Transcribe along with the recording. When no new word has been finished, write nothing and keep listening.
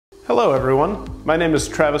Hello everyone, my name is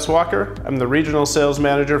Travis Walker. I'm the Regional Sales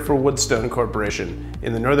Manager for Wood Stone Corporation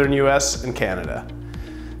in the Northern US and Canada.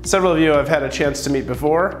 Several of you I've had a chance to meet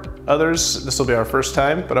before, others this will be our first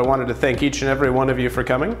time, but I wanted to thank each and every one of you for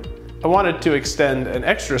coming. I wanted to extend an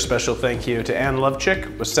extra special thank you to Ann Lovchick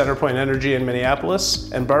with Centerpoint Energy in Minneapolis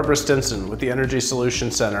and Barbara Stinson with the Energy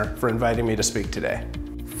Solutions Center for inviting me to speak today.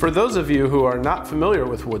 For those of you who are not familiar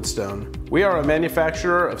with Wood Stone, we are a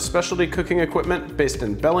manufacturer of specialty cooking equipment based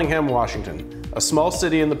in Bellingham, Washington, a small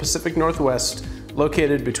city in the Pacific Northwest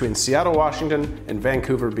located between Seattle, Washington and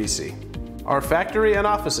Vancouver, BC. Our factory and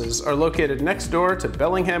offices are located next door to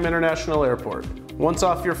Bellingham International Airport. Once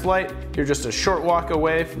off your flight, you're just a short walk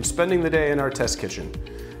away from spending the day in our test kitchen,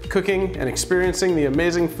 cooking and experiencing the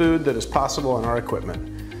amazing food that is possible in our equipment.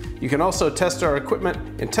 You can also test our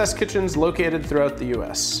equipment in test kitchens located throughout the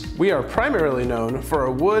US. We are primarily known for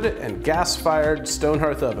our wood and gas-fired stone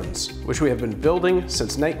hearth ovens, which we have been building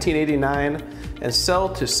since 1989 and sell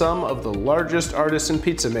to some of the largest artisan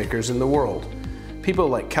pizza makers in the world. People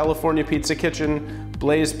like California Pizza Kitchen,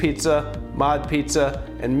 Blaze Pizza, Mod Pizza,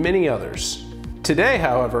 and many others. Today,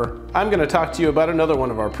 however, I'm going to talk to you about another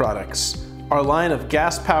one of our products, our line of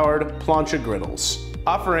gas-powered plancha griddles.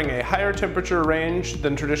 Offering a higher temperature range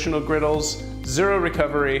than traditional griddles, zero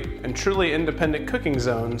recovery, and truly independent cooking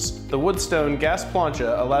zones, the Wood Stone Gas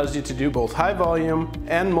Plancha allows you to do both high volume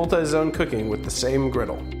and multi-zone cooking with the same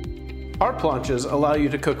griddle. Our planchas allow you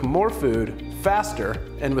to cook more food, faster,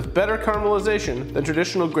 and with better caramelization than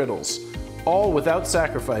traditional griddles, all without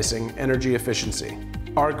sacrificing energy efficiency.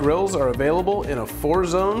 Our grills are available in a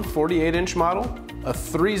 4-zone 48-inch model, a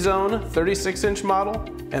 3-zone 36-inch model,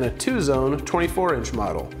 and a 2-zone 24-inch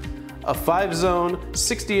model. A 5-zone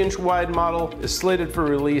 60-inch wide model is slated for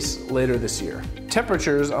release later this year.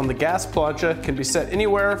 Temperatures on the gas plancha can be set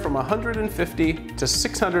anywhere from 150 to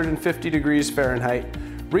 650 degrees Fahrenheit,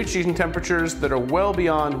 reaching temperatures that are well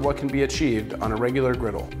beyond what can be achieved on a regular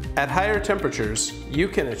griddle. At higher temperatures, you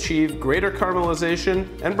can achieve greater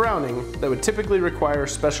caramelization and browning that would typically require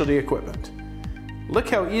specialty equipment. Look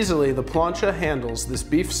how easily the plancha handles this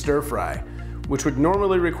beef stir fry, which would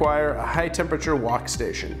normally require a high temperature wok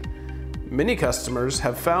station. Many customers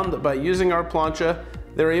have found that by using our plancha,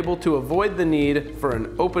 they're able to avoid the need for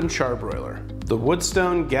an open charbroiler. The Wood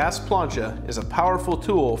Stone Gas Plancha is a powerful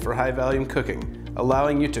tool for high volume cooking,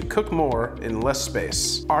 allowing you to cook more in less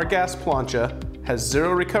space. Our gas plancha has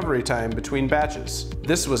zero recovery time between batches.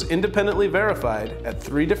 This was independently verified at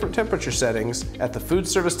 3 different temperature settings at the Food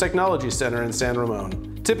Service Technology Center in San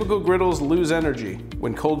Ramon. Typical griddles lose energy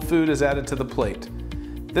when cold food is added to the plate.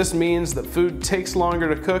 This means that food takes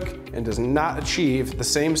longer to cook and does not achieve the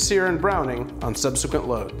same sear and browning on subsequent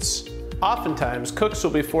loads. Oftentimes, cooks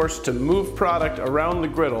will be forced to move product around the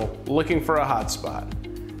griddle looking for a hot spot.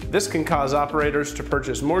 This can cause operators to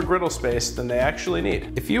purchase more griddle space than they actually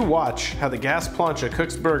need. If you watch how the gas plancha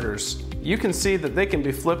cooks burgers, you can see that they can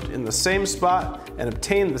be flipped in the same spot and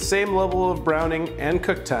obtain the same level of browning and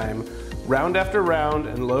cook time, round after round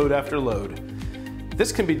and load after load.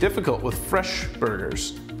 This can be difficult with fresh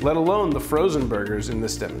burgers, let alone the frozen burgers in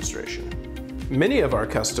this demonstration. Many of our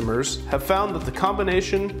customers have found that the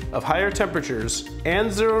combination of higher temperatures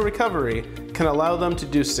and zero recovery can allow them to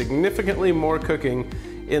do significantly more cooking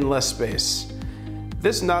in less space.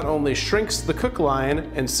 This not only shrinks the cook line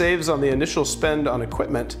and saves on the initial spend on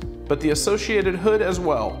equipment, but the associated hood as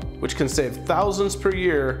well, which can save thousands per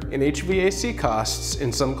year in HVAC costs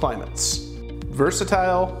in some climates.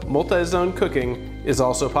 Versatile, multi-zone cooking is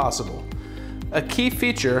also possible. A key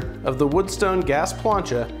feature of the Wood Stone Gas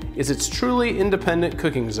Plancha is its truly independent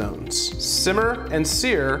cooking zones. Simmer and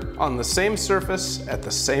sear on the same surface at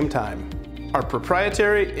the same time. Our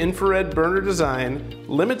proprietary infrared burner design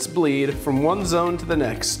limits bleed from one zone to the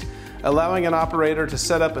next, allowing an operator to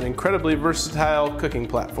set up an incredibly versatile cooking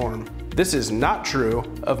platform. This is not true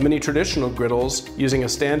of many traditional griddles using a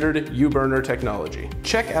standard U-burner technology.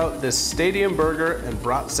 Check out this stadium burger and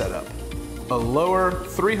brat setup. A lower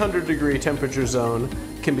 300-degree temperature zone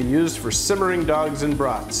can be used for simmering dogs and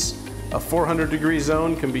brats. A 400-degree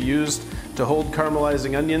zone can be used to hold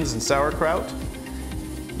caramelizing onions and sauerkraut.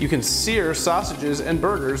 You can sear sausages and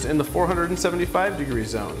burgers in the 475-degree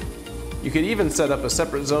zone. You could even set up a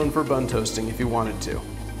separate zone for bun toasting if you wanted to.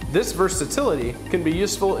 This versatility can be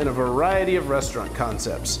useful in a variety of restaurant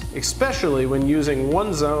concepts, especially when using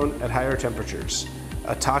one zone at higher temperatures.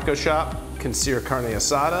 A taco shop can sear carne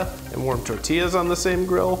asada and warm tortillas on the same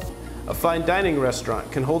grill. A fine dining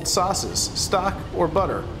restaurant can hold sauces, stock, or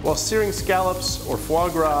butter while searing scallops or foie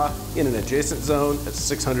gras in an adjacent zone at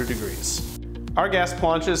 600 degrees. Our gas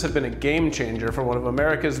planchas have been a game changer for one of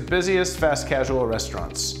America's busiest fast casual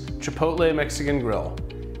restaurants, Chipotle Mexican Grill.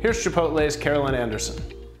 Here's Chipotle's Carolyn Anderson.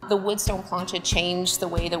 The Wood Stone Plancha changed the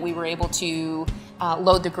way that we were able to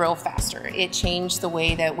load the grill faster. It changed the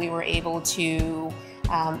way that we were able to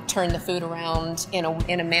turn the food around in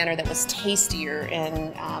a manner that was tastier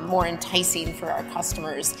and more enticing for our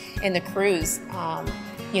customers. And the crews,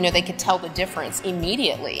 you know, they could tell the difference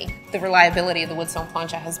immediately. The reliability of the Wood Stone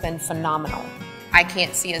Plancha has been phenomenal. I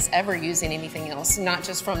can't see us ever using anything else, not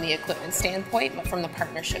just from the equipment standpoint, but from the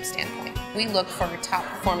partnership standpoint. We look for top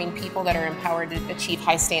performing people that are empowered to achieve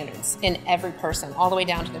high standards in every person, all the way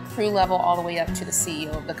down to the crew level, all the way up to the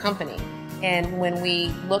CEO of the company. And when we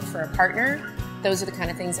look for a partner, those are the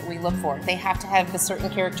kind of things that we look for. They have to have the certain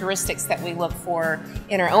characteristics that we look for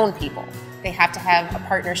in our own people. They have to have a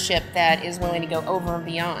partnership that is willing to go over and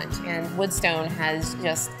beyond. And Woodstone has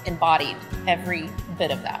just embodied every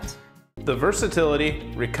bit of that. The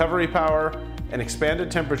versatility, recovery power, and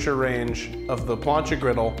expanded temperature range of the plancha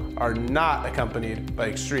griddle are not accompanied by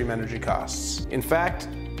extreme energy costs. In fact,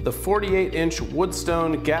 the 48-inch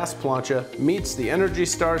Woodstone gas plancha meets the Energy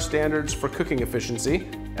Star standards for cooking efficiency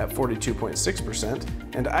at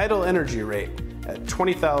 42.6% and idle energy rate at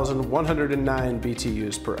 20,109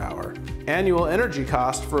 BTUs per hour. Annual energy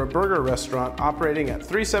cost for a burger restaurant operating at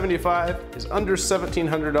 $375 is under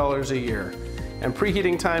 $1,700 a year, and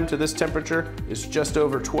preheating time to this temperature is just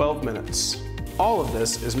over 12 minutes. All of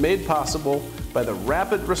this is made possible by the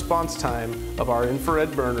rapid response time of our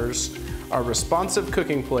infrared burners, our responsive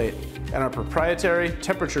cooking plate, and our proprietary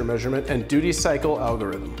temperature measurement and duty cycle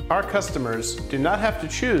algorithm. Our customers do not have to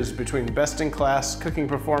choose between best-in-class cooking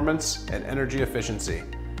performance and energy efficiency.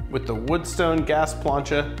 With the Woodstone gas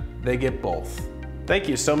plancha, they get both. Thank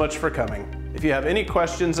you so much for coming. If you have any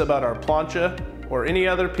questions about our plancha or any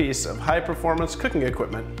other piece of high-performance cooking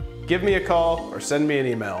equipment, give me a call or send me an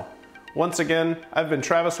email. Once again, I've been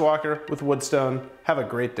Travis Walker with Woodstone. Have a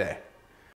great day.